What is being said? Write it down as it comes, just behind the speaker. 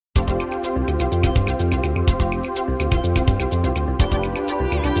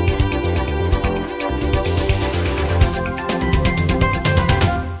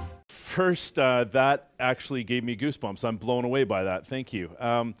first, that actually gave me goosebumps. I'm blown away by that. Thank you.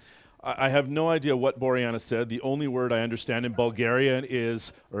 I have no idea what Boriana said. The only word I understand in Bulgarian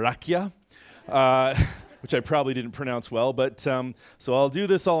is rakia, which I probably didn't pronounce well. But so I'll do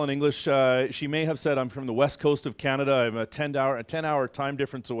this all in English. She may have said I'm from the west coast of Canada. I'm a 10-hour time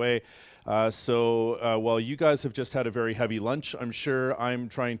difference away. So while you guys have just had a very heavy lunch, I'm sure I'm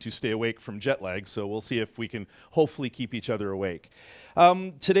trying to stay awake from jet lag. So we'll see if we can hopefully keep each other awake.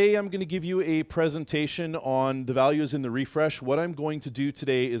 Today I'm going to give you a presentation on the values in the refresh. What I'm going to do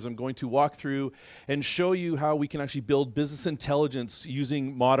today is I'm going to walk through and show you how we can actually build business intelligence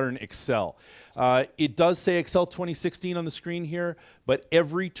using modern Excel. It does say Excel 2016 on the screen here, but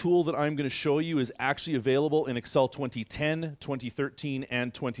every tool that I'm going to show you is actually available in Excel 2010, 2013,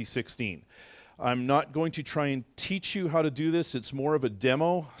 and 2016. I'm not going to try and teach you how to do this. It's more of a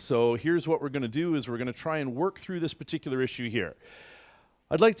demo. So here's what we're going to do is we're going to try and work through this particular issue here.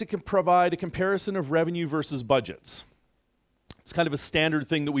 I'd like to provide a comparison of revenue versus budgets. It's kind of a standard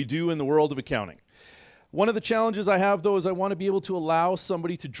thing that we do in the world of accounting. One of the challenges I have, though, is I want to be able to allow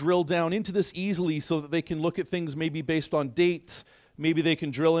somebody to drill down into this easily so that they can look at things maybe based on date, maybe they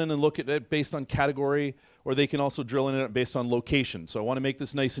can drill in and look at it based on category, or they can also drill in it based on location. So I want to make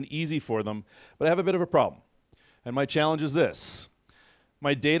this nice and easy for them, but I have a bit of a problem. And my challenge is this.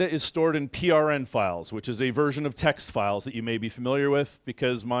 My data is stored in PRN files, which is a version of text files that you may be familiar with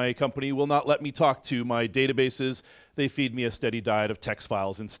because my company will not let me talk to my databases. They feed me a steady diet of text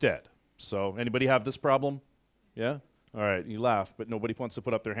files instead. So anybody have this problem? Yeah? All right, you laugh, but nobody wants to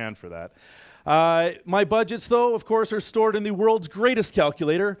put up their hand for that. My budgets, though, of course, are stored in the world's greatest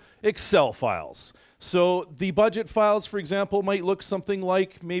calculator, Excel files. So the budget files, for example, might look something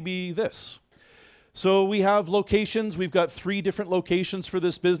like maybe this. So we have locations. We've got 3 different locations for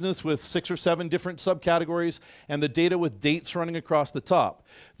this business with 6 or 7 different subcategories and the data with dates running across the top.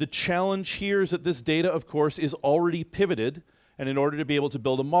 The challenge here is that this data, of course, is already pivoted. And in order to be able to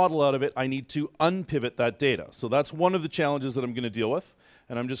build a model out of it, I need to unpivot that data. So that's one of the challenges that I'm going to deal with.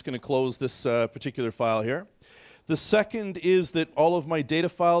 And I'm just going to close this particular file here. The second is that all of my data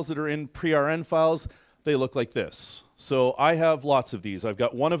files that are in PRN files, they look like this. So I have lots of these. I've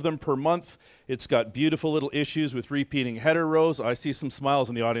got one of them per month. It's got beautiful little issues with repeating header rows. I see some smiles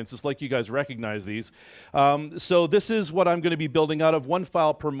in the audience. It's like you guys recognize these. So this is what I'm going to be building out of, 1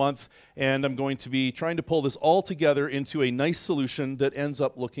 file per month, and I'm going to be trying to pull this all together into a nice solution that ends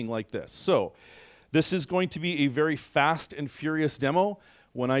up looking like this. So this is going to be a very fast and furious demo.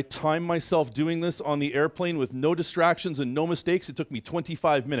 When I time myself doing this on the airplane with no distractions and no mistakes, it took me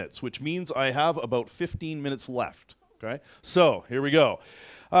 25 minutes, which means I have about 15 minutes left. Okay, so here we go.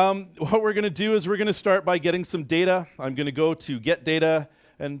 What we're going to do is we're going to start by getting some data. I'm going to go to Get Data,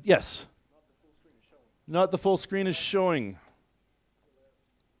 and yes? Not the full screen is showing.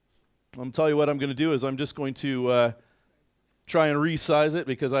 I'll tell you what I'm going to do is I'm just going to try and resize it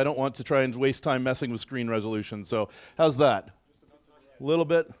because I don't want to try and waste time messing with screen resolution. So how's that? A little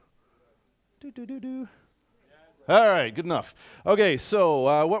bit? All right, good enough. Okay,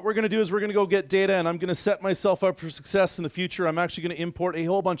 so what we're going to do is we're going to go get data, and I'm going to set myself up for success in the future. I'm actually going to import a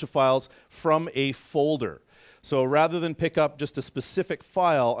whole bunch of files from a folder. So rather than pick up just a specific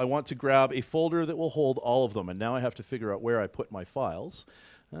file, I want to grab a folder that will hold all of them. And now I have to figure out where I put my files.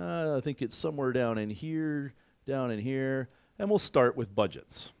 I think it's somewhere down in here, and we'll start with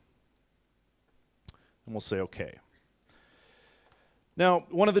budgets. And we'll say OK. Now,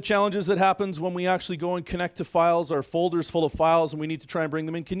 one of the challenges that happens when we actually go and connect to files are folders full of files, and we need to try and bring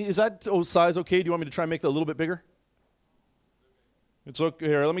them in. Is that size okay? Do you want me to try and make that a little bit bigger? It's okay.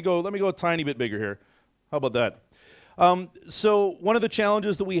 Here, let me go a tiny bit bigger here. How about that? So one of the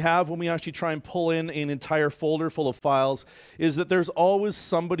challenges that we have when we actually try and pull in an entire folder full of files is that there's always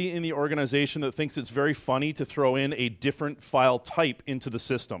somebody in the organization that thinks it's very funny to throw in a different file type into the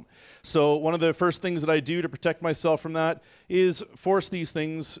system. So one of the first things that I do to protect myself from that is force these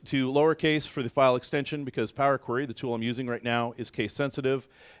things to lowercase for the file extension because Power Query, the tool I'm using right now, is case sensitive.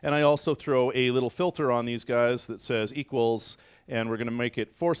 And I also throw a little filter on these guys that says equals, and we're going to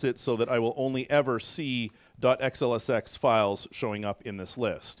force it so that I will only ever see .xlsx files showing up in this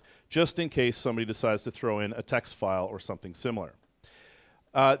list, just in case somebody decides to throw in a text file or something similar.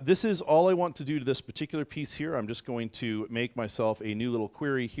 This is all I want to do to this particular piece here. I'm just going to make myself a new little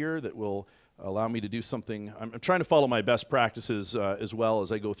query here that will allow me to do something. I'm trying to follow my best practices as well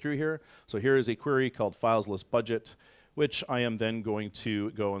as I go through here. So here is a query called files list budget, which I am then going to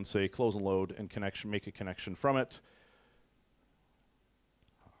go and say close and load and make a connection from it.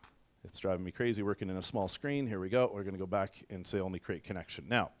 It's driving me crazy working in a small screen. Here we go. We're going to go back and say only create connection.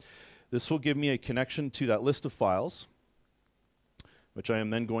 Now, this will give me a connection to that list of files. which I am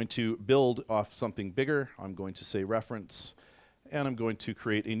then going to build off something bigger. I'm going to say reference, and I'm going to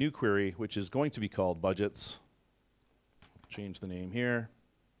create a new query, which is going to be called budgets. Change the name here.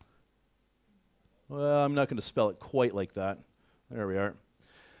 Well, I'm not going to spell it quite like that. There we are.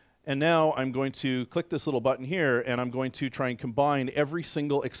 And now I'm going to click this little button here, and I'm going to try and combine every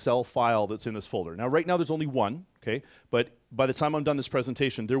single Excel file that's in this folder. Now, right now there's only one, okay? But by the time I'm done this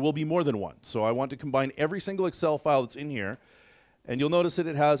presentation, there will be more than one. So I want to combine every single Excel file that's in here. And you'll notice that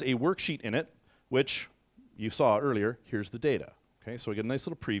it has a worksheet in it, which you saw earlier. Here's the data. Okay, so I get a nice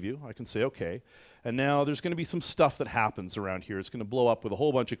little preview. I can say OK. And now there's going to be some stuff that happens around here. It's going to blow up with a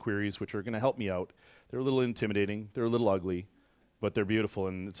whole bunch of queries, which are going to help me out. They're a little intimidating. They're a little ugly. But they're beautiful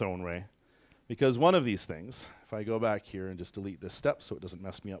in its own way. Because one of these things, if I go back here and just delete this step so it doesn't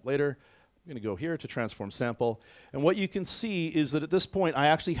mess me up later, I'm going to go here to transform sample. And what you can see is that at this point I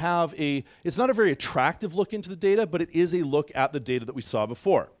actually have it's not a very attractive look into the data, but it is a look at the data that we saw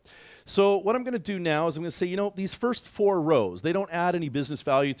before. So what I'm going to do now is I'm going to say, you know, these first 4 rows, they don't add any business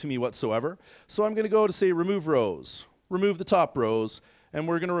value to me whatsoever. So I'm going to go to say remove rows, remove the top rows, and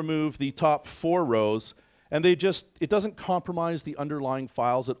we're going to remove the top 4 rows. And it doesn't compromise the underlying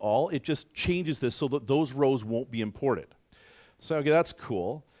files at all. It just changes this so that those rows won't be imported. So okay, that's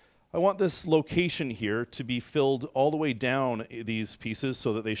cool. I want this location here to be filled all the way down these pieces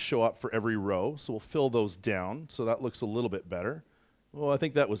so that they show up for every row. So we'll fill those down so that looks a little bit better. Well, I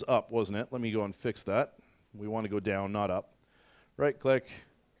think that was up, wasn't it? Let me go and fix that. We want to go down, not up. Right click,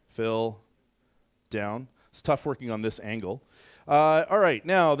 fill, down. It's tough working on this angle. All right,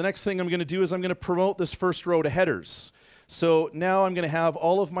 now the next thing I'm going to do is I'm going to promote this first row to headers. So now I'm going to have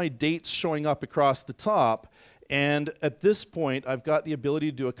all of my dates showing up across the top. And at this point, I've got the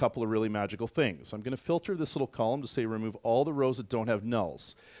ability to do a couple of really magical things. I'm going to filter this little column to say remove all the rows that don't have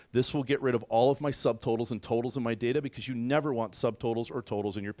nulls. This will get rid of all of my subtotals and totals in my data because you never want subtotals or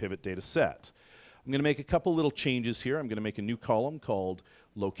totals in your pivot data set. I'm going to make a couple little changes here. I'm going to make a new column called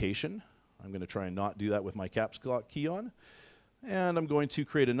location. I'm going to try and not do that with my caps lock key on. And I'm going to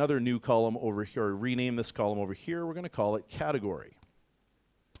create another new column over here, or rename this column over here. We're going to call it category.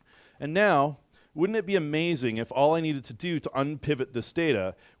 And now, wouldn't it be amazing if all I needed to do to unpivot this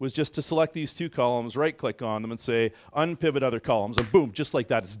data was just to select these 2 columns, right-click on them, and say unpivot other columns, and boom, just like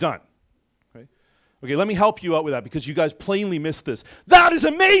that, it's done. Okay, let me help you out with that because you guys plainly missed this. That is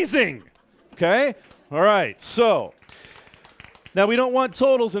amazing! Okay? All right, so now we don't want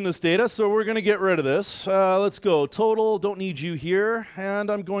totals in this data, so we're going to get rid of this. Let's go total, don't need you here, and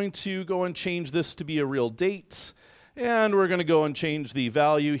I'm going to go and change this to be a real date. And we're going to go and change the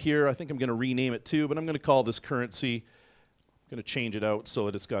value here. I think I'm going to rename it too, but I'm going to call this currency. I'm going to change it out so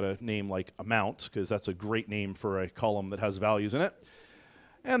that it's got a name like amount, because that's a great name for a column that has values in it.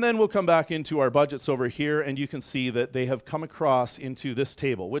 And then we'll come back into our budgets over here, and you can see that they have come across into this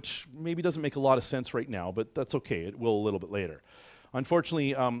table, which maybe doesn't make a lot of sense right now, but that's okay. It will a little bit later.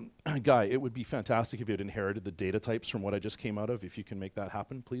 Unfortunately, Guy, it would be fantastic if you had inherited the data types from what I just came out of. If you can make that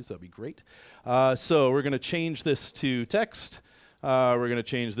happen, please, that'd be great. So we're going to change this to text. We're going to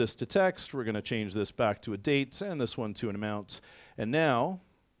change this to text. We're going to change this back to a date, and this one to an amount. And now,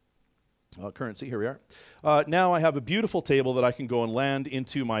 currency, here we are. Now I have a beautiful table that I can go and land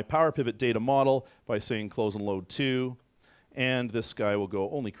into my Power Pivot data model by saying close and load to. And this guy will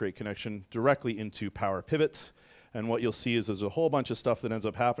go only create connection directly into Power Pivot. And what you'll see is there's a whole bunch of stuff that ends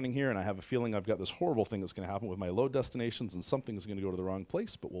up happening here, and I have a feeling I've got this horrible thing that's going to happen with my load destinations, and something's going to go to the wrong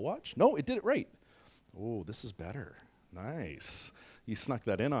place, but we'll watch. No, it did it right. Oh, this is better. Nice. You snuck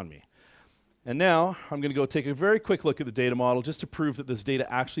that in on me. And now I'm going to go take a very quick look at the data model just to prove that this data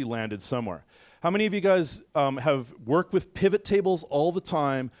actually landed somewhere. How many of you guys have worked with pivot tables all the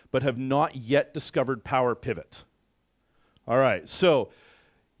time, but have not yet discovered Power Pivot? All right, so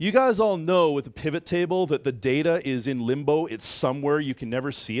you guys all know with a pivot table that the data is in limbo. It's somewhere you can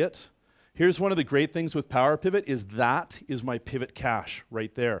never see it. Here's one of the great things with Power Pivot is that is my pivot cache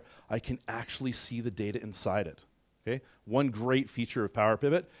right there. I can actually see the data inside it. Okay? One great feature of Power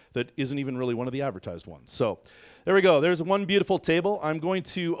Pivot that isn't even really one of the advertised ones. So there we go. There's one beautiful table. I'm going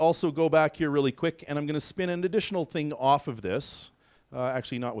to also go back here really quick, and I'm going to spin an additional thing off of this.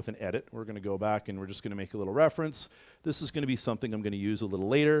 Actually, not with an edit. We're going to go back, and we're just going to make a little reference. This is going to be something I'm going to use a little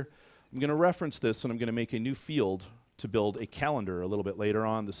later. I'm going to reference this, and I'm going to make a new field to build a calendar a little bit later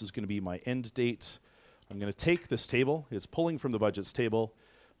on. This is going to be my end date. I'm going to take this table. It's pulling from the budgets table.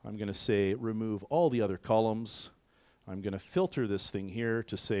 I'm going to say remove all the other columns. I'm going to filter this thing here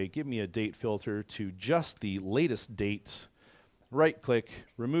to say give me a date filter to just the latest date. Right-click,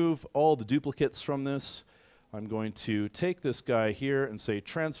 remove all the duplicates from this. I'm going to take this guy here and say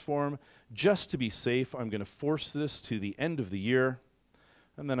transform. Just to be safe, I'm going to force this to the end of the year.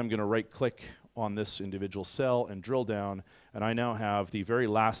 and then I'm going to right-click on this individual cell and drill down, and I now have the very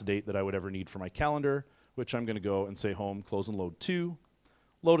last date that I would ever need for my calendar, which I'm going to go and say home, close and load to,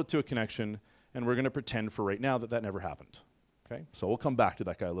 load it to a connection, and we're going to pretend for right now that that never happened. Okay? So we'll come back to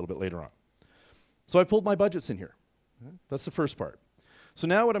that guy a little bit later on. So I pulled my budgets in here. Okay? That's the first part. So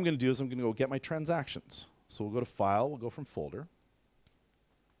now what I'm going to do is I'm going to go get my transactions. So we'll go to File, we'll go from Folder.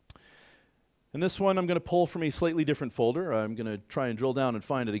 And this one I'm going to pull from a slightly different folder. I'm going to try and drill down and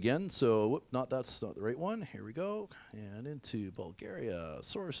find it again. So, whoop, that's not the right one. Here we go. And into Bulgaria,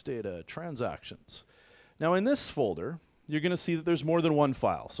 source data, transactions. Now in this folder, you're going to see that there's more than one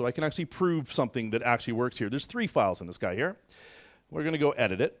file. So I can actually prove something that actually works here. There's 3 files in this guy here. We're going to go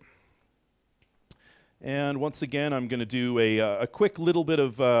edit it. And once again, I'm going to do a quick little bit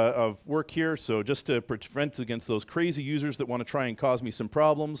of work here. So just to prevent against those crazy users that want to try and cause me some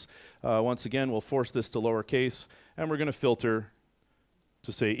problems, once again, we'll force this to lowercase, and we're going to filter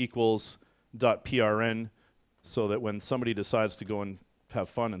to say equals .prn, so that when somebody decides to go and have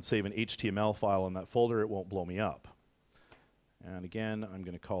fun and save an HTML file in that folder, it won't blow me up. And again, I'm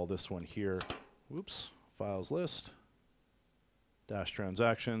going to call this one here, whoops, files list, dash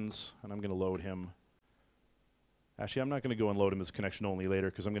transactions, and I'm going to load him. Actually, I'm not going to go and load him as connection only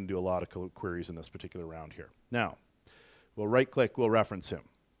later because I'm going to do a lot of queries in this particular round here. Now, we'll right-click, we'll reference him.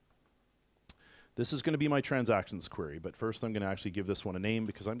 This is going to be my transactions query, but first I'm going to actually give this one a name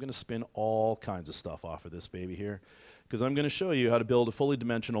because I'm going to spin all kinds of stuff off of this baby here because I'm going to show you how to build a fully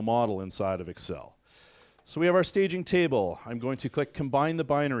dimensional model inside of Excel. So we have our staging table. I'm going to click Combine the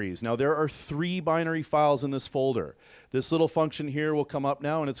Binaries. Now there are 3 binary files in this folder. This little function here will come up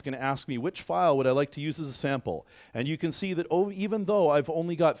now and it's going to ask me which file would I like to use as a sample. And you can see that even though I've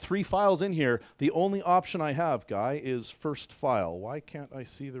only got 3 files in here, the only option I have, Guy, is first file. Why can't I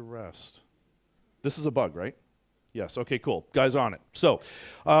see the rest? This is a bug, right? Yes, okay, cool. Guy's on it. So,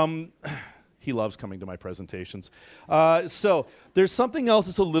 he loves coming to my presentations. So there's something else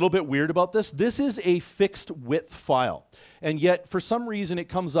that's a little bit weird about this. This is a fixed width file. And yet, for some reason, it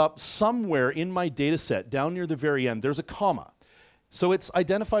comes up somewhere in my data set, down near the very end. There's a comma. So it's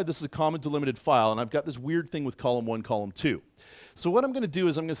identified this as a comma delimited file, and I've got this weird thing with column 1, column 2. So what I'm going to do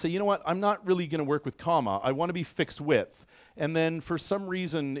is I'm going to say, you know what, I'm not really going to work with comma. I want to be fixed width. And then for some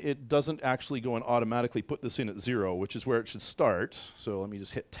reason, it doesn't actually go and automatically put this in at 0, which is where it should start. So let me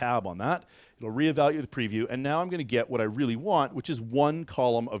just hit tab on that. It'll reevaluate the preview. And now I'm going to get what I really want, which is 1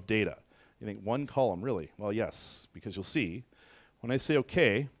 column of data. You think, 1 column, really? Well, yes, because you'll see. When I say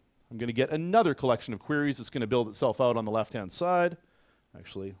OK, I'm going to get another collection of queries that's going to build itself out on the left-hand side.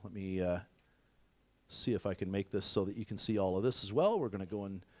 Actually, let me see if I can make this so that you can see all of this as well. We're going to go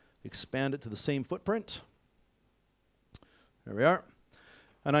and expand it to the same footprint. There we are.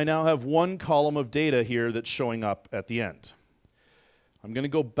 And I now have 1 column of data here that's showing up at the end. I'm going to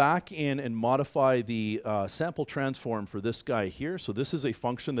go back in and modify the sample transform for this guy here. So this is a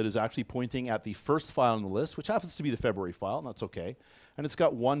function that is actually pointing at the first file in the list, which happens to be the February file, and that's okay. And it's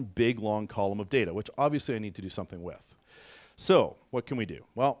got 1 big, long column of data, which obviously I need to do something with. So what can we do?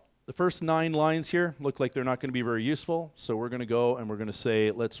 Well, the first 9 lines here look like they're not going to be very useful. So we're going to go and we're going to say,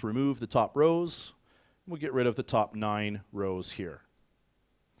 let's remove the top rows. We'll get rid of the top 9 rows here.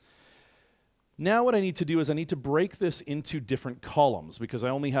 Now what I need to do is I need to break this into different columns because I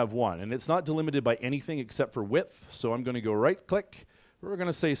only have 1. And it's not delimited by anything except for width. So I'm going to go right-click. We're going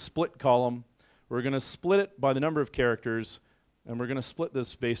to say split column. We're going to split it by the number of characters. And we're going to split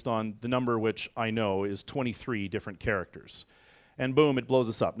this based on the number which I know is 23 different characters. And boom, it blows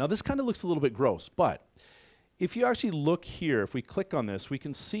us up. Now this kind of looks a little bit gross, but if you actually look here, if we click on this, we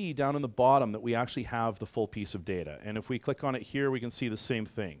can see down in the bottom that we actually have the full piece of data. And if we click on it here, we can see the same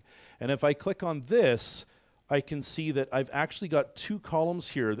thing. And if I click on this, I can see that I've actually got 2 columns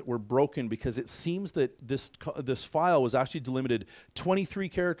here that were broken because it seems that this file was actually delimited 23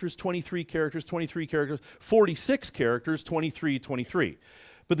 characters, 23 characters, 23 characters, 46 characters, 23, 23.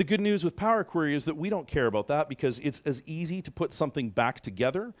 But the good news with Power Query is that we don't care about that because it's as easy to put something back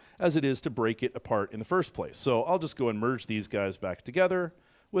together as it is to break it apart in the first place. So I'll just go and merge these guys back together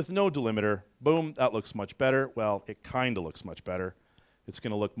with no delimiter. Boom, that looks much better. Well, it kind of looks much better. It's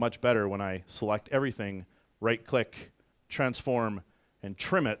going to look much better when I select everything, right-click, transform, and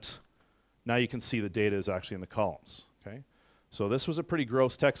trim it. Now you can see the data is actually in the columns. Okay? So this was a pretty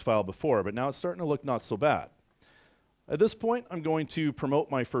gross text file before, but now it's starting to look not so bad. At this point, I'm going to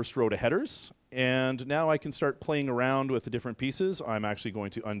promote my first row to headers, and now I can start playing around with the different pieces. I'm actually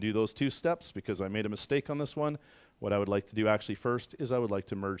going to undo those 2 steps because I made a mistake on this one. What I would like to do actually first is I would like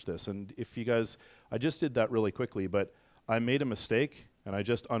to merge this. And if you guys, I just did that really quickly, but I made a mistake, and I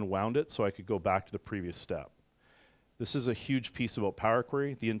just unwound it so I could go back to the previous step. This is a huge piece about Power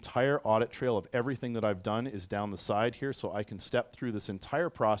Query. The entire audit trail of everything that I've done is down the side here, so I can step through this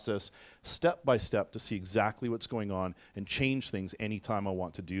entire process step by step to see exactly what's going on and change things anytime I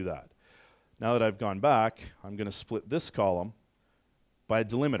want to do that. Now that I've gone back, I'm going to split this column by a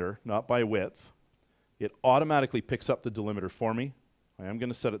delimiter, not by width. It automatically picks up the delimiter for me. I am going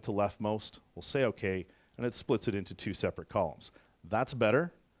to set it to leftmost. We'll say OK, and it splits it into 2 separate columns. That's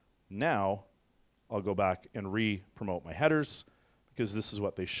better. Now I'll go back and re-promote my headers because this is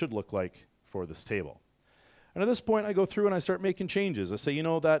what they should look like for this table. And at this point, I go through and I start making changes. I say, you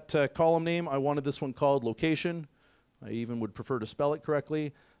know, that column name, I wanted this one called location. I even would prefer to spell it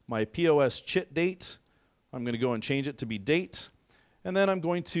correctly. My POS chit date, I'm going to go and change it to be date. And then I'm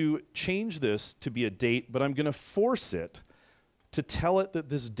going to change this to be a date, but I'm going to force it to tell it that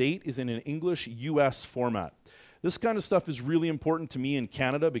this date is in an English US format. This kind of stuff is really important to me in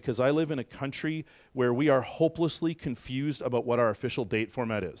Canada because I live in a country where we are hopelessly confused about what our official date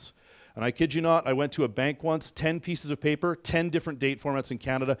format is. And I kid you not, I went to a bank once, 10 pieces of paper, 10 different date formats in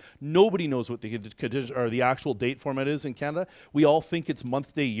Canada. Nobody knows what the actual date format is in Canada. We all think it's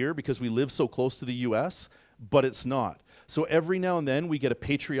month, day, year because we live so close to the US, but it's not. So every now and then we get a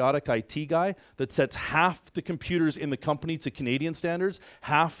patriotic IT guy that sets half the computers in the company to Canadian standards,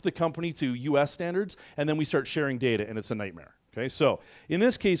 half the company to US standards, and then we start sharing data and it's a nightmare. Okay, so in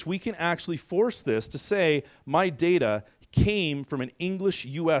this case, we can actually force this to say my data came from an English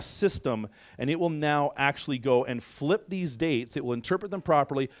US system, and it will now actually go and flip these dates. It will interpret them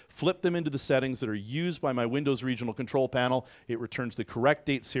properly, flip them into the settings that are used by my Windows regional control panel. It returns the correct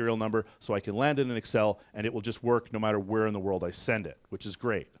date serial number so I can land it in Excel, and it will just work no matter where in the world I send it, which is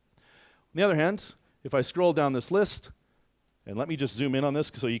great. On the other hand, if I scroll down this list, and let me just zoom in on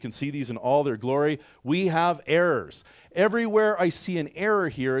this so you can see these in all their glory, we have errors. Everywhere I see an error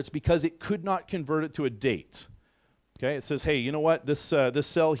here, it's because it could not convert it to a date. Okay, it says, hey, you know what, this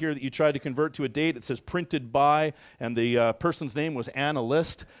cell here that you tried to convert to a date, it says printed by, and the person's name was Anna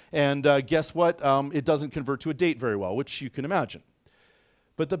List, and guess what, it doesn't convert to a date very well, which you can imagine.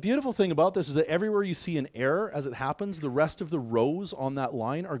 But the beautiful thing about this is that everywhere you see an error as it happens, the rest of the rows on that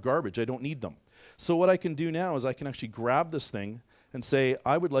line are garbage. I don't need them. So what I can do now is I can actually grab this thing and say,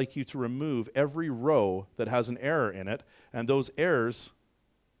 I would like you to remove every row that has an error in it, and those errors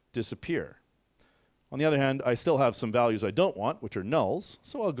disappear. On the other hand, I still have some values I don't want, which are nulls,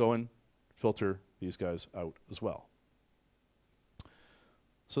 so I'll go and filter these guys out as well.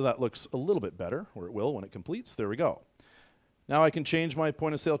 So that looks a little bit better, or it will when it completes. There we go. Now I can change my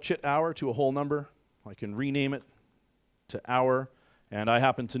point of sale chit hour to a whole number. I can rename it to hour, and I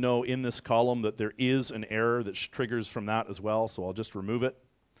happen to know in this column that there is an error that triggers from that as well, so I'll just remove it.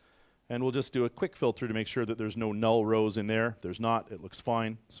 And we'll just do a quick filter to make sure that there's no null rows in there. There's not. It looks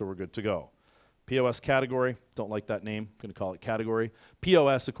fine, so we're good to go. POS category, don't like that name, I'm going to call it category.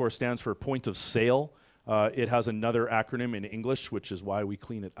 POS, of course, stands for point of sale. It has another acronym in English, which is why we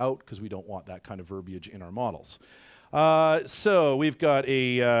clean it out, because we don't want that kind of verbiage in our models. So we've got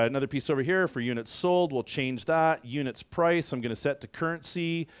another piece over here for units sold. We'll change that. Units price, I'm going to set to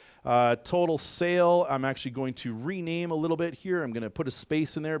currency. Total sale, I'm actually going to rename a little bit here. I'm going to put a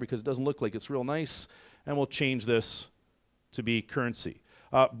space in there because it doesn't look like it's real nice. And we'll change this to be currency.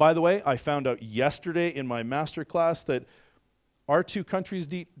 By the way, I found out yesterday in my master class that our two countries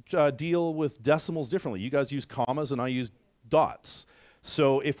deal with decimals differently. You guys use commas and I use dots.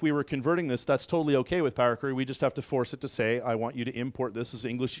 So if we were converting this, that's totally okay with Power Query. We just have to force it to say, I want you to import this as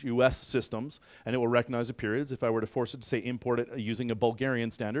English US systems, and it will recognize the periods. If I were to force it to say import it using a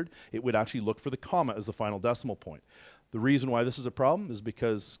Bulgarian standard, it would actually look for the comma as the final decimal point. The reason why this is a problem is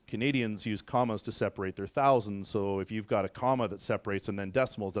because Canadians use commas to separate their thousands, so if you've got a comma that separates and then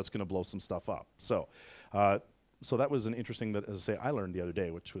decimals, that's going to blow some stuff up. So that was an interesting, as I say, I learned the other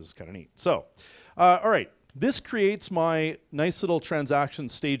day, which was kind of neat. So, all right, this creates my nice little transaction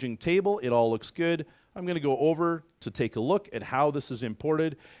staging table. It all looks good. I'm going to go over to take a look at how this is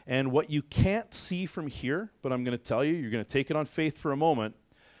imported, and what you can't see from here, but I'm going to tell you, you're going to take it on faith for a moment.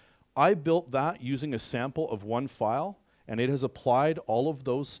 I built that using a sample of one file, and it has applied all of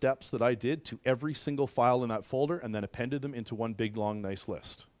those steps that I did to every single file in that folder and then appended them into one big, long, nice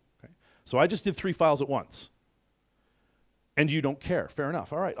list. Okay? So I just did 3 files at once. And you don't care. Fair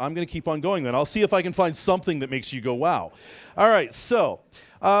enough. All right, I'm going to keep on going then. I'll see if I can find something that makes you go, wow. All right, so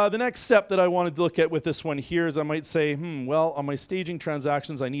the next step that I wanted to look at with this one here is I might say, well, on my staging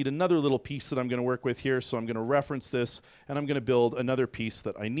transactions, I need another little piece that I'm going to work with here, so I'm going to reference this, and I'm going to build another piece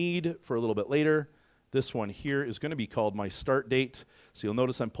that I need for a little bit later. This one here is going to be called my start date. So you'll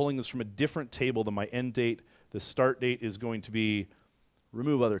notice I'm pulling this from a different table than my end date. The start date is going to be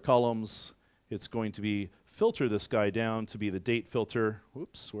remove other columns. It's going to be filter this guy down to be the date filter.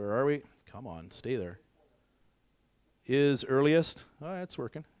 Whoops, where are we? Come on, stay there. Is earliest. Oh, it's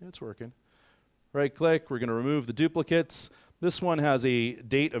working. It's working. Right click. We're going to remove the duplicates. This one has a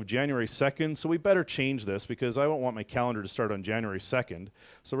date of January 2nd, so we better change this because I don't want my calendar to start on January 2nd.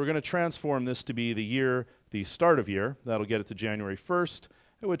 So we're going to transform this to be the year, the start of year. That'll get it to January 1st,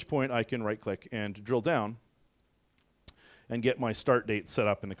 at which point I can right click and drill down and get my start date set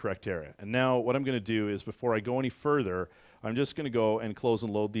up in the correct area. And now what I'm going to do is, before I go any further, I'm just going to go and close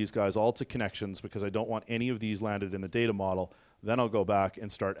and load these guys all to connections because I don't want any of these landed in the data model. Then I'll go back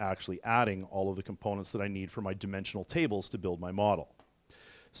and start actually adding all of the components that I need for my dimensional tables to build my model.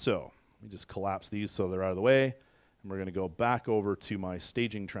 So let me just collapse these so they're out of the way. And we're going to go back over to my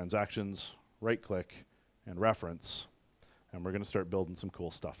staging transactions, right click and reference. And we're going to start building some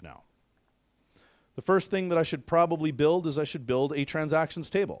cool stuff now. The first thing that I should probably build is I should build a transactions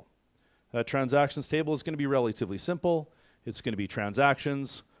table. That transactions table is going to be relatively simple. It's going to be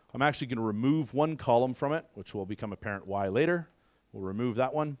transactions. I'm actually going to remove one column from it, which will become apparent why later. We'll remove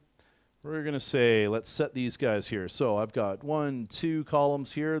that one. We're going to say, let's set these guys here. So I've got 1, 2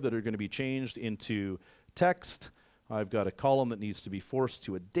 columns here that are going to be changed into text. I've got a column that needs to be forced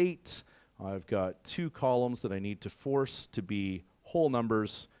to a date. I've got 2 columns that I need to force to be whole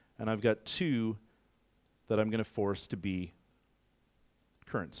numbers. And I've got 2 that I'm going to force to be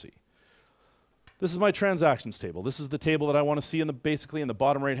currency. This is my transactions table. This is the table that I want to see basically in the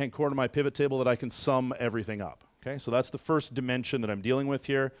bottom right-hand corner of my pivot table that I can sum everything up. Okay, so that's the first dimension that I'm dealing with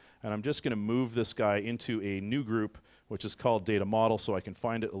here, and I'm just going to move this guy into a new group, which is called data model, so I can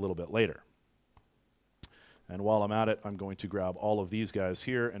find it a little bit later. And while I'm at it, I'm going to grab all of these guys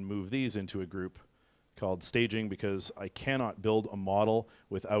here and move these into a group called staging, because I cannot build a model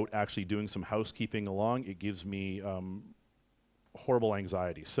without actually doing some housekeeping along. It gives me horrible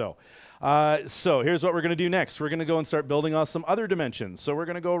anxiety. So here's what we're going to do next. We're going to go and start building on some other dimensions. So we're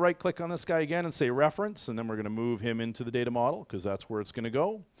going to go right click on this guy again and say reference, and then we're going to move him into the data model because that's where it's going to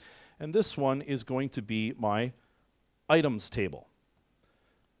go. And this one is going to be my items table.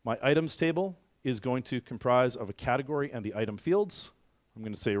 My items table is going to comprise of a category and the item fields. I'm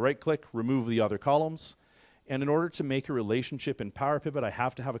going to say right click, remove the other columns. And in order to make a relationship in Power Pivot, I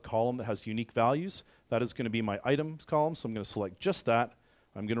have to have a column that has unique values. That is going to be my items column, so I'm going to select just that.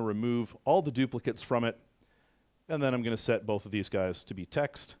 I'm going to remove all the duplicates from it, and then I'm going to set both of these guys to be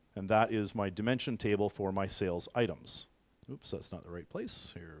text, and that is my dimension table for my sales items. Oops, that's not the right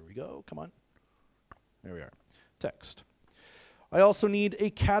place. Here we go. Come on. There we are. Text. I also need a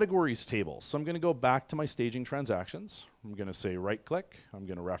categories table, so I'm going to go back to my staging transactions. I'm going to say right click. I'm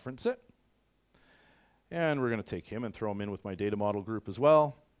going to reference it. And we're going to take him and throw him in with my data model group as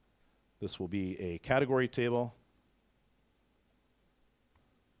well. This will be a category table.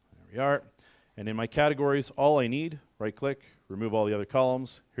 There we are. And in my categories, all I need, right click, remove all the other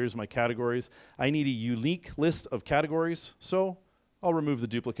columns. Here's my categories. I need a unique list of categories, so I'll remove the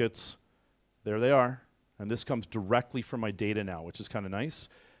duplicates. There they are. And this comes directly from my data now, which is kind of nice.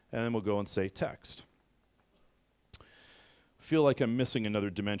 And then we'll go and say text. Feel like I'm missing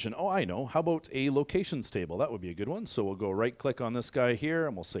another dimension. Oh, I know. How about a locations table? That would be a good one. So we'll go right click on this guy here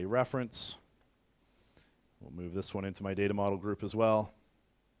and we'll say reference. We'll move this one into my data model group as well.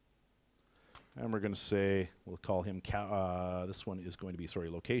 And we're going to say, we'll call him, this one is going to be,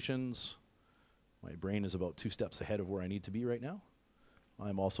 locations. My brain is about 2 steps ahead of where I need to be right now.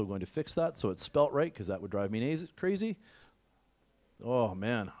 I'm also going to fix that so it's spelt right, because that would drive me crazy. Oh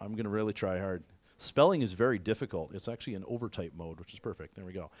man, I'm going to really try hard. Spelling is very difficult. It's actually in overtype mode, which is perfect. There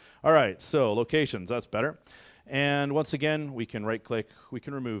we go. All right, so locations, that's better. And once again, we can right click. We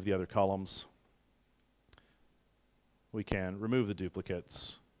can remove the other columns. We can remove the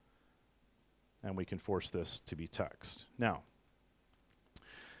duplicates. And we can force this to be text. Now,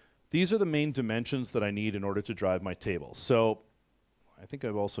 these are the main dimensions that I need in order to drive my table. So I think I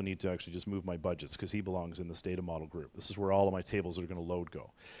also need to actually just move my budgets, because he belongs in this data model group. This is where all of my tables that are going to load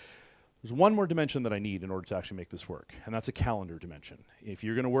go. There's one more dimension that I need in order to actually make this work, and that's a calendar dimension. If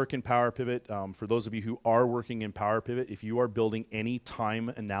you're going to work in Power Pivot, for those of you who are working in Power Pivot, if you are building any time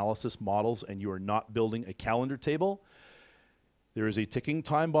analysis models and you are not building a calendar table, there is a ticking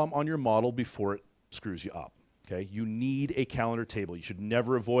time bomb on your model before it screws you up. Okay? You need a calendar table. You should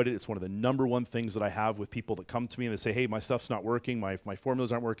never avoid it. It's one of the #1 things that I have with people that come to me and they say, hey, my stuff's not working, my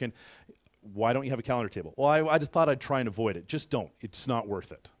formulas aren't working. Why don't you have a calendar table? Well, I just thought I'd try and avoid it. Just don't. It's not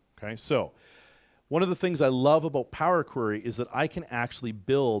worth it. Okay, so one of the things I love about Power Query is that I can actually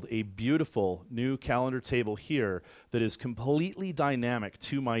build a beautiful new calendar table here that is completely dynamic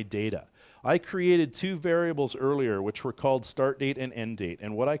to my data. I created two variables earlier which were called start date and end date.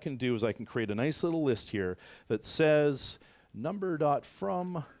 And what I can do is I can create a nice little list here that says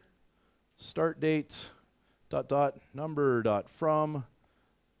number.from start date number.from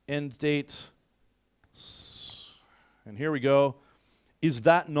end date. And here we go. Is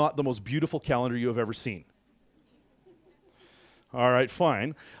that not the most beautiful calendar you have ever seen? All right,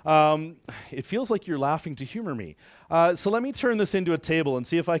 fine. It feels like you're laughing to humor me. So let me turn this into a table and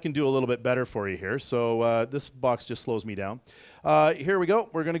see if I can do a little bit better for you here. So this box just slows me down. Here we go.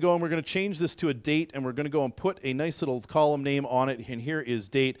 We're going to go and we're going to change this to a date, and we're going to go and put a nice little column name on it. And here is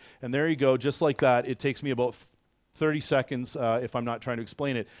date. And there you go, just like that. It takes me about 30 seconds, if I'm not trying to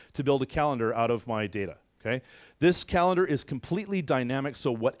explain it, to build a calendar out of my data. Okay? This calendar is completely dynamic,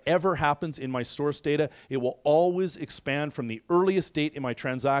 so whatever happens in my source data, it will always expand from the earliest date in my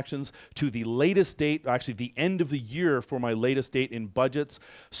transactions to the latest date, actually the end of the year for my latest date in budgets.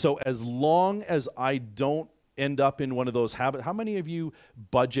 So as long as I don't end up in one of those habits, how many of you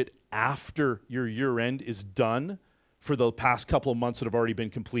budget after your year end is done for the past couple of months that have already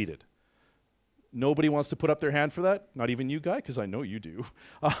been completed? Nobody wants to put up their hand for that? Not even you, Guy, because I know you do.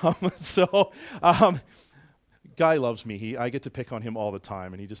 Guy loves me. I get to pick on him all the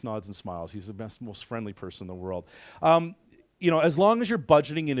time, and he just nods and smiles. He's the most friendly person in the world. As long as you're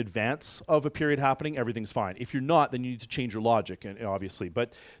budgeting in advance of a period happening, everything's fine. If you're not, then you need to change your logic, and obviously.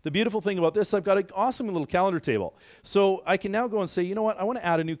 But the beautiful thing about this, I've got an awesome little calendar table. So I can now go and say, you know what, I want to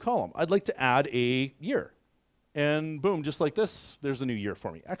add a new column. I'd like to add a year. And boom, just like this, there's a new year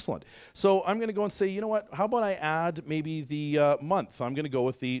for me. Excellent. So I'm going to go and say, you know what, how about I add maybe the month? I'm going to go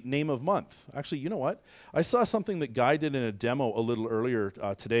with the name of month. Actually, you know what? I saw something that Guy did in a demo a little earlier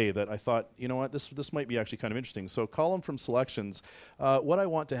today that I thought, you know what, this might be actually kind of interesting. So column from selections, what I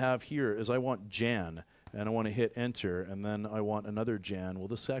want to have here is I want Jan, and I want to hit enter, and then I want another Jan. Will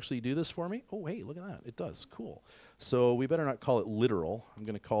this actually do this for me? Oh, hey, look at that. It does. Cool. So we better not call it literal. I'm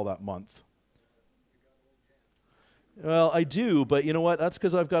going to call that month. Well, I do, but you know what? That's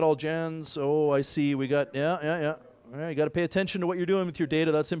because I've got all Jans. Oh, I see. We got, yeah. All right, you got to pay attention to what you're doing with your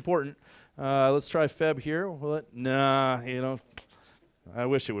data. That's important. Let's try Feb here. Will it? Nah, I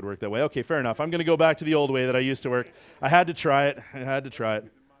wish it would work that way. Okay, fair enough. I'm going to go back to the old way that I used to work. I had to try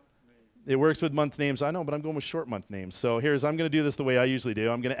it. It works with month names. I know, but I'm going with short month names. So I'm going to do this the way I usually do.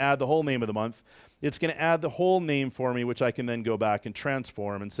 I'm going to add the whole name of the month. It's going to add the whole name for me, which I can then go back and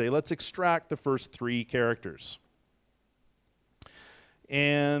transform and say, let's extract the first 3 characters.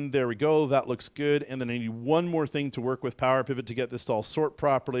 And there we go. That looks good. And then I need one more thing to work with Power Pivot to get this to all sort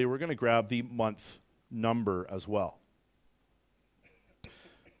properly. We're going to grab the month number as well.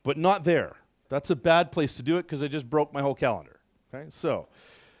 But not there. That's a bad place to do it because I just broke my whole calendar. Okay, so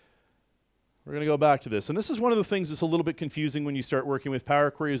we're going to go back to this. And this is one of the things that's a little bit confusing when you start working with Power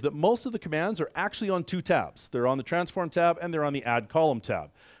Query is that most of the commands are actually on 2 tabs. They're on the Transform tab and they're on the Add Column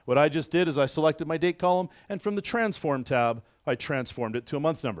tab. What I just did is I selected my date column, and from the Transform tab, I transformed it to a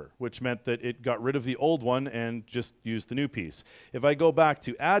month number, which meant that it got rid of the old one and just used the new piece. If I go back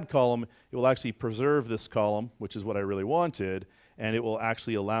to Add Column, it will actually preserve this column, which is what I really wanted, and it will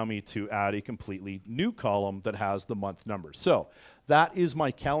actually allow me to add a completely new column that has the month number. So that is my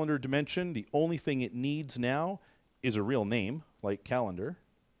calendar dimension. The only thing it needs now is a real name, like calendar.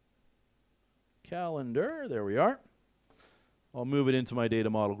 Calendar, there we are. I'll move it into my data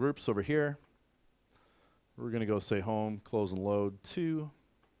model groups over here. We're going to go say home, close and load 2.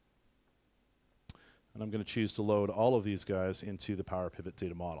 And I'm going to choose to load all of these guys into the Power Pivot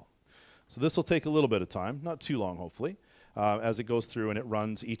data model. So this will take a little bit of time, not too long hopefully, as it goes through and it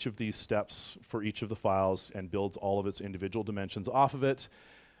runs each of these steps for each of the files and builds all of its individual dimensions off of it.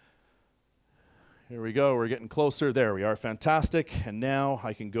 Here we go, we're getting closer. There we are, fantastic. And now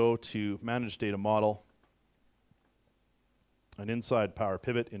I can go to Manage Data Model. And inside Power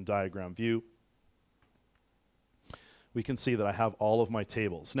Pivot in Diagram View, we can see that I have all of my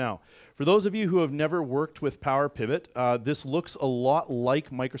tables. Now, for those of you who have never worked with Power Pivot, this looks a lot like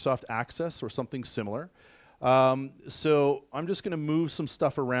Microsoft Access or something similar. So I'm just going to move some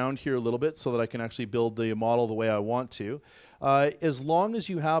stuff around here a little bit so that I can actually build the model the way I want to. As long as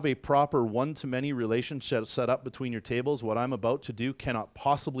you have a proper one-to-many relationship set up between your tables, what I'm about to do cannot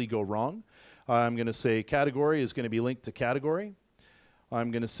possibly go wrong. I'm going to say category is going to be linked to category. I'm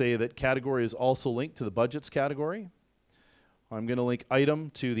going to say that category is also linked to the budgets category. I'm going to link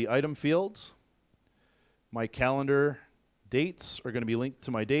item to the item fields. My calendar dates are going to be linked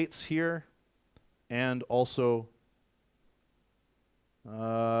to my dates here. And also,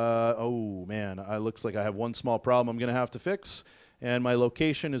 oh man, it looks like I have one small problem I'm going to have to fix. And my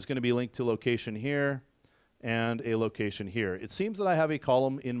location is going to be linked to location here. and a location here. It seems that I have a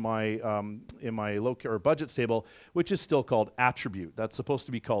column in my budget table, which is still called attribute. That's supposed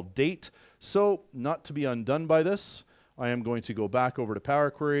to be called date. So not to be undone by this, I am going to go back over to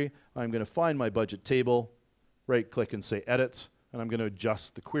Power Query. I'm going to find my budget table, right click and say edit, and I'm going to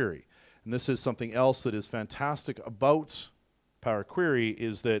adjust the query. And this is something else that is fantastic about Power Query,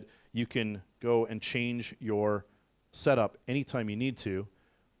 is that you can go and change your setup anytime you need to.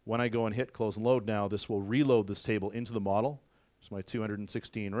 When I go and hit close and load now, this will reload this table into the model. There's my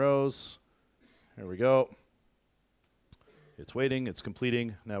 216 rows. There we go. It's waiting, it's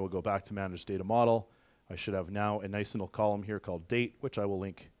completing. Now we'll go back to manage data model. I should have now a nice little column here called date, which I will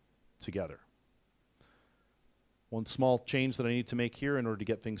link together. One small change that I need to make here in order to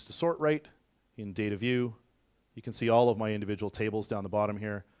get things to sort right in data view. You can see all of my individual tables down the bottom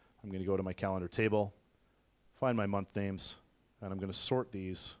here. I'm going to go to my calendar table, find my month names, and I'm going to sort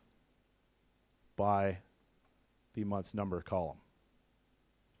these by the month number column.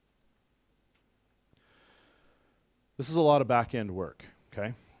 This is a lot of back-end work,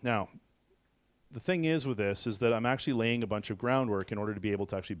 okay? Now, the thing is with this is that I'm actually laying a bunch of groundwork in order to be able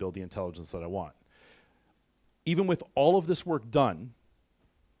to actually build the intelligence that I want. Even with all of this work done,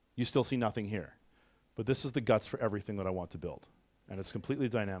 you still see nothing here. But this is the guts for everything that I want to build. And it's completely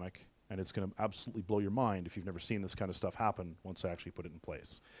dynamic, and it's going to absolutely blow your mind if you've never seen this kind of stuff happen once I actually put it in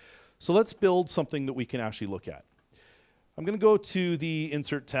place. So let's build something that we can actually look at. I'm going to go to the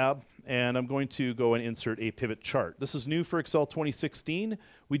Insert tab, and I'm going to go and insert a pivot chart. This is new for Excel 2016.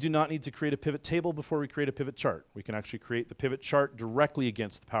 We do not need to create a pivot table before we create a pivot chart. We can actually create the pivot chart directly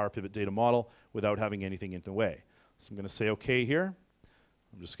against the Power Pivot data model without having anything in the way. So I'm going to say OK here.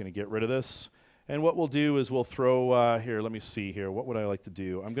 I'm just going to get rid of this. And what we'll do is we'll throw, here, let me see here. What would I like to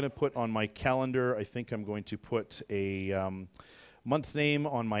do? I'm going to put on my calendar, I think I'm going to put a month name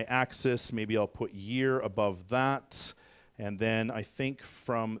on my axis. Maybe I'll put year above that. And then I think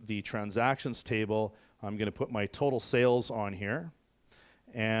from the transactions table, I'm going to put my total sales on here.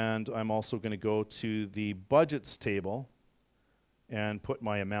 And I'm also going to go to the budgets table and put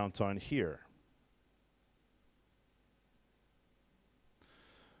my amount on here.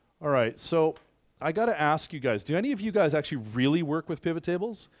 All right, so I got to ask you guys, do any of you guys actually really work with pivot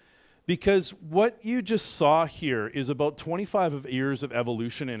tables? Because what you just saw here is about 25 years of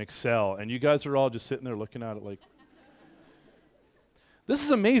evolution in Excel, and you guys are all just sitting there looking at it like, this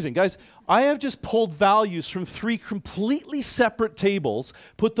is amazing, guys. I have just pulled values from 3 completely separate tables,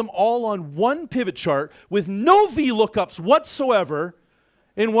 put them all on one pivot chart with no VLOOKUPs whatsoever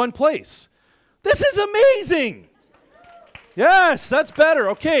in one place. This is amazing. Yes, that's better.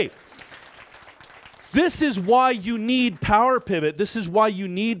 Okay. This is why you need Power Pivot. This is why you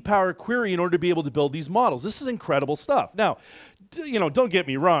need Power Query in order to be able to build these models. This is incredible stuff. Now, you know, don't get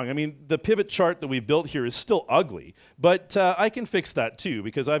me wrong. I mean, the pivot chart that we've built here is still ugly, but I can fix that too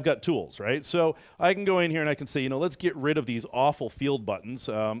because I've got tools, right? So I can go in here and I can say, you know, let's get rid of these awful field buttons.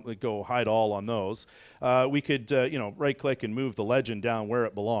 Go hide all on those. We could, you know, right-click and move the legend down where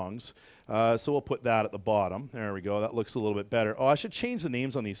it belongs. So we'll put that at the bottom. There we go. That looks a little bit better. Oh, I should change the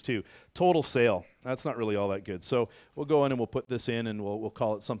names on these too. Total sale. That's not really all that good. So we'll go in and we'll put this in and we'll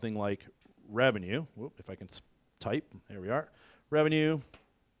call it something like revenue. Whoop, if I can type. There we are. Revenue.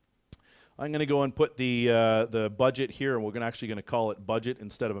 I'm going to go and put the budget here, and we're actually going to call it budget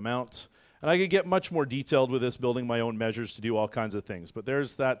instead of amount. And I could get much more detailed with this, building my own measures to do all kinds of things. But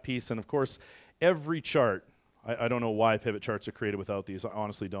there's that piece, and of course, every chart. I don't know why pivot charts are created without these. I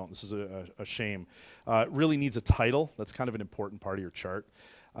honestly don't. This is a shame. It really needs a title. That's kind of an important part of your chart.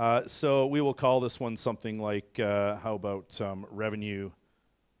 So we will call this one something like, how about revenue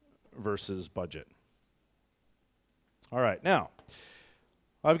versus budget. All right, now,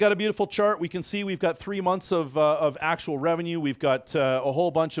 I've got a beautiful chart. We can see we've got 3 months of actual revenue. We've got a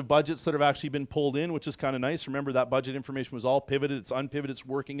whole bunch of budgets that have actually been pulled in, which is kind of nice. Remember, that budget information was all pivoted. It's unpivoted. It's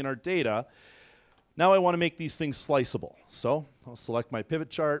working in our data. Now I want to make these things sliceable. So I'll select my pivot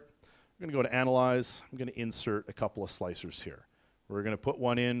chart. I'm going to go to Analyze. I'm going to insert a couple of slicers here. We're going to put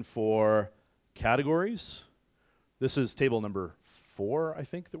one in for categories. This is table number 4, I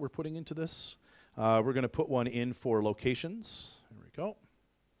think, that we're putting into this. We're going to put one in for locations. There we go.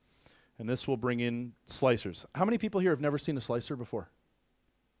 And this will bring in slicers. How many people here have never seen a slicer before?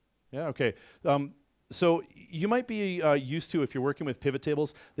 Yeah, okay. So you might be used to, if you're working with pivot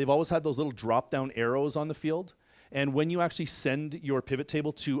tables, they've always had those little drop-down arrows on the field. And when you actually send your pivot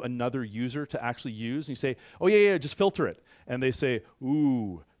table to another user to actually use, and you say, oh, yeah, just filter it. And they say,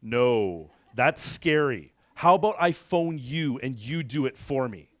 ooh, no, that's scary. How about I phone you and you do it for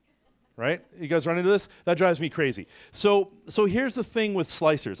me? right? You guys run into this? That drives me crazy. So here's the thing with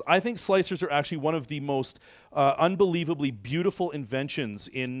slicers. I think slicers are actually one of the most unbelievably beautiful inventions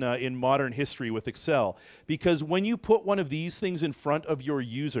in modern history with Excel, because when you put one of these things in front of your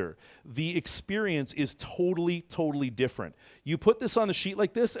user, the experience is totally, totally different. You put this on the sheet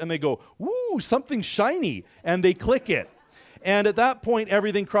like this, and they go, "Ooh, something shiny," and they click it. And at that point,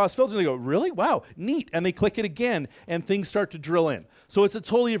 everything cross-filters, and they go, "Really? Wow, neat." And they click it again, and things start to drill in. So it's a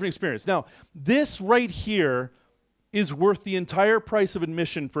totally different experience. Now, this right here is worth the entire price of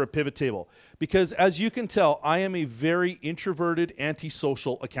admission for a pivot table. Because as you can tell, I am a very introverted,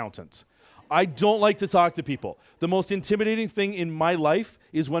 antisocial accountant. I don't like to talk to people. The most intimidating thing in my life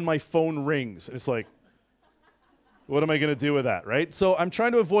is when my phone rings. It's like, what am I going to do with that, right? So I'm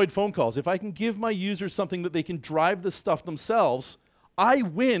trying to avoid phone calls. If I can give my users something that they can drive the stuff themselves, I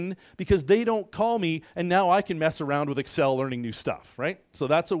win because they don't call me, and now I can mess around with Excel learning new stuff, right? So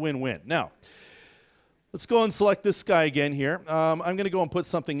that's a win-win. Now, let's go and select this guy again here. I'm going to go and put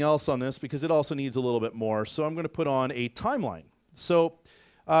something else on this because it also needs a little bit more. So I'm going to put on a timeline. So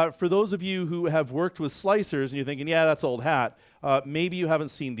for those of you who have worked with slicers and you're thinking, yeah, that's old hat, maybe you haven't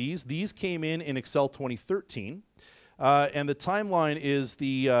seen these. These came in Excel 2013. And the timeline is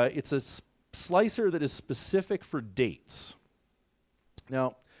it's a slicer that is specific for dates.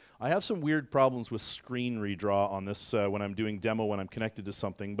 Now, I have some weird problems with screen redraw on this when I'm doing demo, when I'm connected to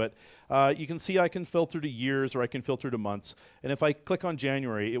something. But you can see I can filter to years or I can filter to months. And if I click on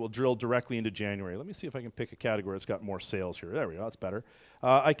January, it will drill directly into January. Let me see if I can pick a category that's got more sales here. There we go. That's better.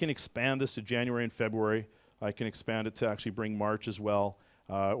 I can expand this to January and February. I can expand it to actually bring March as well.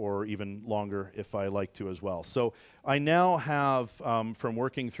 Or even longer if I like to as well. So I now have, from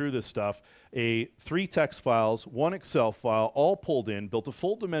working through this stuff, 3 text files, 1 Excel file, all pulled in, built a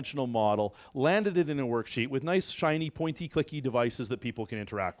full dimensional model, landed it in a worksheet with nice, shiny, pointy, clicky devices that people can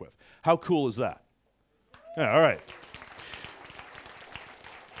interact with. How cool is that? Yeah, all right.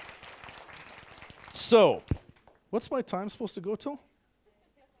 So, what's my time supposed to go till?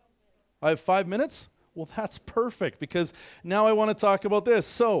 I have 5 minutes? Well, that's perfect, because now I want to talk about this.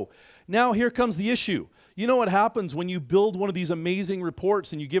 So now here comes the issue. You know what happens when you build one of these amazing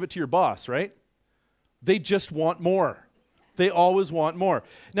reports and you give it to your boss, right? They just want more. They always want more.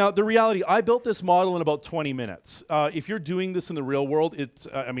 Now, the reality, I built this model in about 20 minutes. If you're doing this in the real world,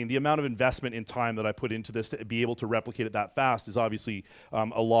 I mean, the amount of investment in time that I put into this to be able to replicate it that fast is obviously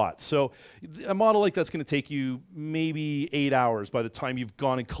a lot. So a model like that's going to take you maybe 8 hours by the time you've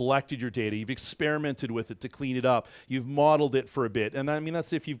gone and collected your data. You've experimented with it to clean it up. You've modeled it for a bit. And I mean,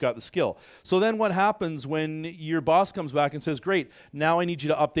 that's if you've got the skill. So then what happens when your boss comes back and says, great, now I need you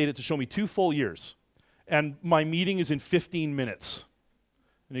to update it to show me 2 full years. And my meeting is in 15 minutes.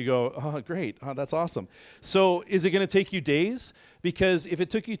 And you go, oh, great, oh, that's awesome. So is it going to take you days? Because if it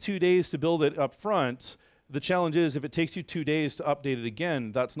took you 2 days to build it up front, the challenge is if it takes you 2 days to update it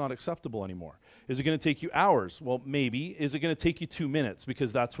again, that's not acceptable anymore. Is it going to take you hours? Well, maybe. Is it going to take you 2 minutes?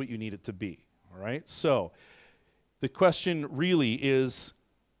 Because that's what you need it to be. All right? So the question really is,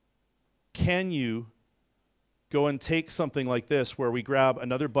 can you go and take something like this where we grab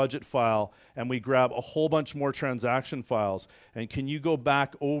another budget file and we grab a whole bunch more transaction files, and can you go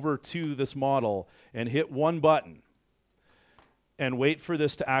back over to this model and hit one button and wait for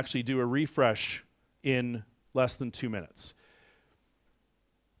this to actually do a refresh in less than 2 minutes?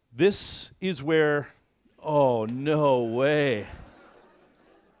 This is where, oh, no way.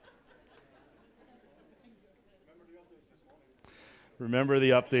 Remember the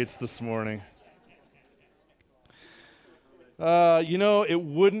updates this morning. You know, it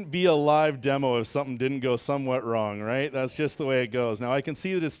wouldn't be a live demo if something didn't go somewhat wrong, right? That's just the way it goes. Now, I can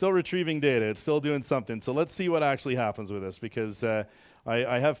see that it's still retrieving data. It's still doing something. So let's see what actually happens with this, because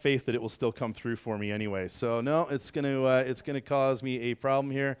I have faith that it will still come through for me anyway. So no, it's going to cause me a problem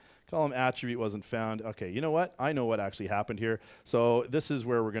here. Column attribute wasn't found. Okay, you know what? I know what actually happened here. So this is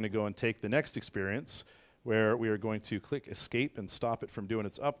where we're going to go and take the next experience, where we are going to click escape and stop it from doing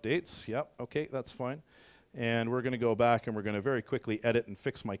its updates. Yep, okay, that's fine. And we're going to go back and we're going to very quickly edit and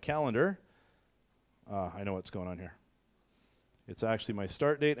fix my calendar. I know what's going on here. It's actually my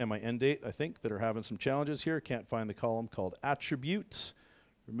start date and my end date, I think, that are having some challenges here. Can't find the column called attribute.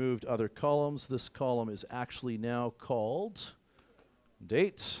 Removed other columns. This column is actually now called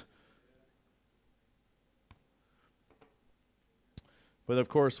dates. But of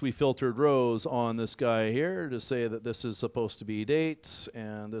course, we filtered rows on this guy here to say that this is supposed to be dates,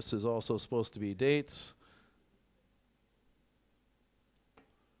 and this is also supposed to be dates.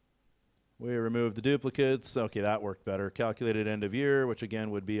 We removed the duplicates. Okay, that worked better. Calculated end of year, which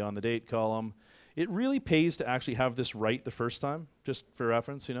again would be on the date column. it really pays to actually have this right the first time, just for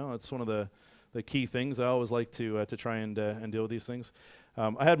reference. It's one of the key things. I always like to try and deal with these things.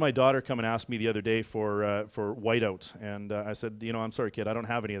 I had my daughter come and ask me the other day for whiteout, and I said, I'm sorry, kid, I don't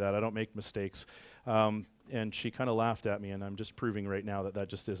have any of that. I don't make mistakes. And she kind of laughed at me, and I'm just proving right now that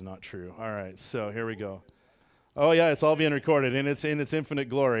just is not true. All right, so here we go. Oh yeah, it's all being recorded in its infinite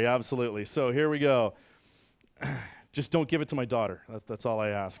glory, absolutely. So here we go. Just don't give it to my daughter. That's all I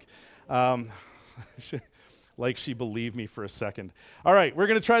ask. Like she believed me for a second. All right, we're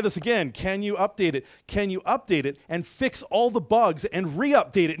going to try this again. Can you update it? Can you update it and fix all the bugs and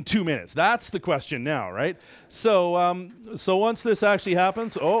re-update it in 2 minutes? That's the question now, right? So once this actually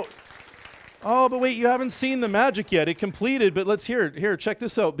happens, oh, but wait, you haven't seen the magic yet. It completed, but let's hear it. Here, check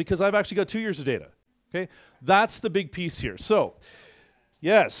this out, because I've actually got 2 years of data. Okay, that's the big piece here. So,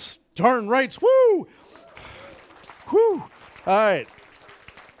 yes, darn rights, woo! Woo! All right.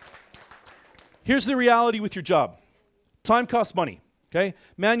 Here's the reality with your job. Time costs money, okay?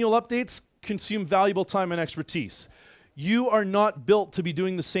 Manual updates consume valuable time and expertise. You are not built to be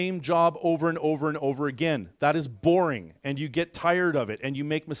doing the same job over and over and over again. That is boring, and you get tired of it, and you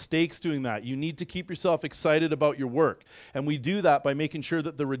make mistakes doing that. You need to keep yourself excited about your work, and we do that by making sure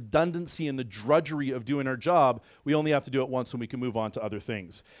that the redundancy and the drudgery of doing our job, we only have to do it once and we can move on to other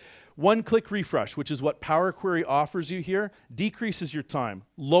things. One-click refresh, which is what Power Query offers you here, decreases your time,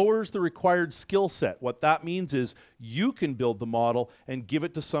 lowers the required skill set. What that means is you can build the model and give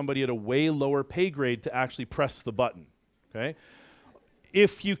it to somebody at a way lower pay grade to actually press the button. Okay,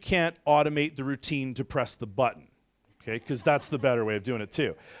 if you can't automate the routine to press the button, okay, because that's the better way of doing it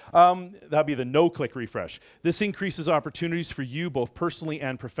too. That'd be the no-click refresh. This increases opportunities for you both personally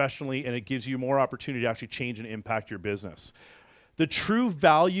and professionally, and it gives you more opportunity to actually change and impact your business. The true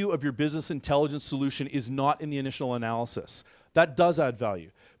value of your business intelligence solution is not in the initial analysis. That does add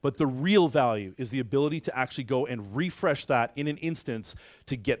value. But the real value is the ability to actually go and refresh that in an instance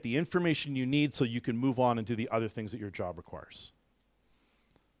to get the information you need so you can move on and do the other things that your job requires.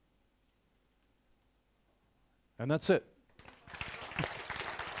 And that's it.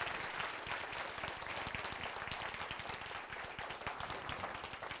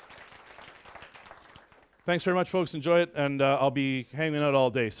 Thanks very much, folks. Enjoy it. And I'll be hanging out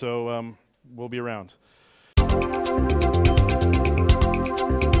all day, so we'll be around.